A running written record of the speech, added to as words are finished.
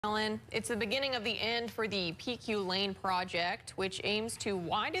Alan, it's the beginning of the end for the Pecue Lane project, which aims to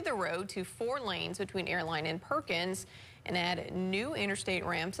widen the road to 4 lanes between Airline and Perkins and add new interstate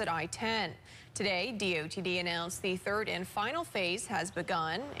ramps at I-10. Today, DOTD announced the third and final phase has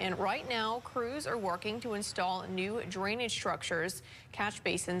begun, and right now crews are working to install new drainage structures, catch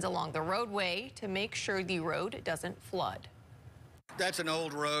basins along the roadway to make sure the road doesn't flood. That's an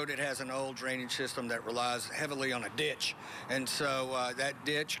old road. It has an old drainage system that relies heavily on a ditch. And so that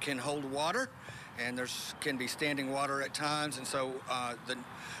ditch can hold water, and can be standing water at times. And so the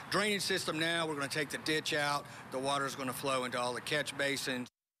drainage system now, we're going to take the ditch out. The water is going to flow into all the catch basins.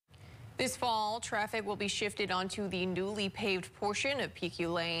 This fall, traffic will be shifted onto the newly paved portion of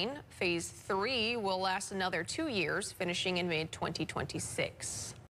Pecue Lane. Phase 3 will last another 2 years, finishing in mid-2026.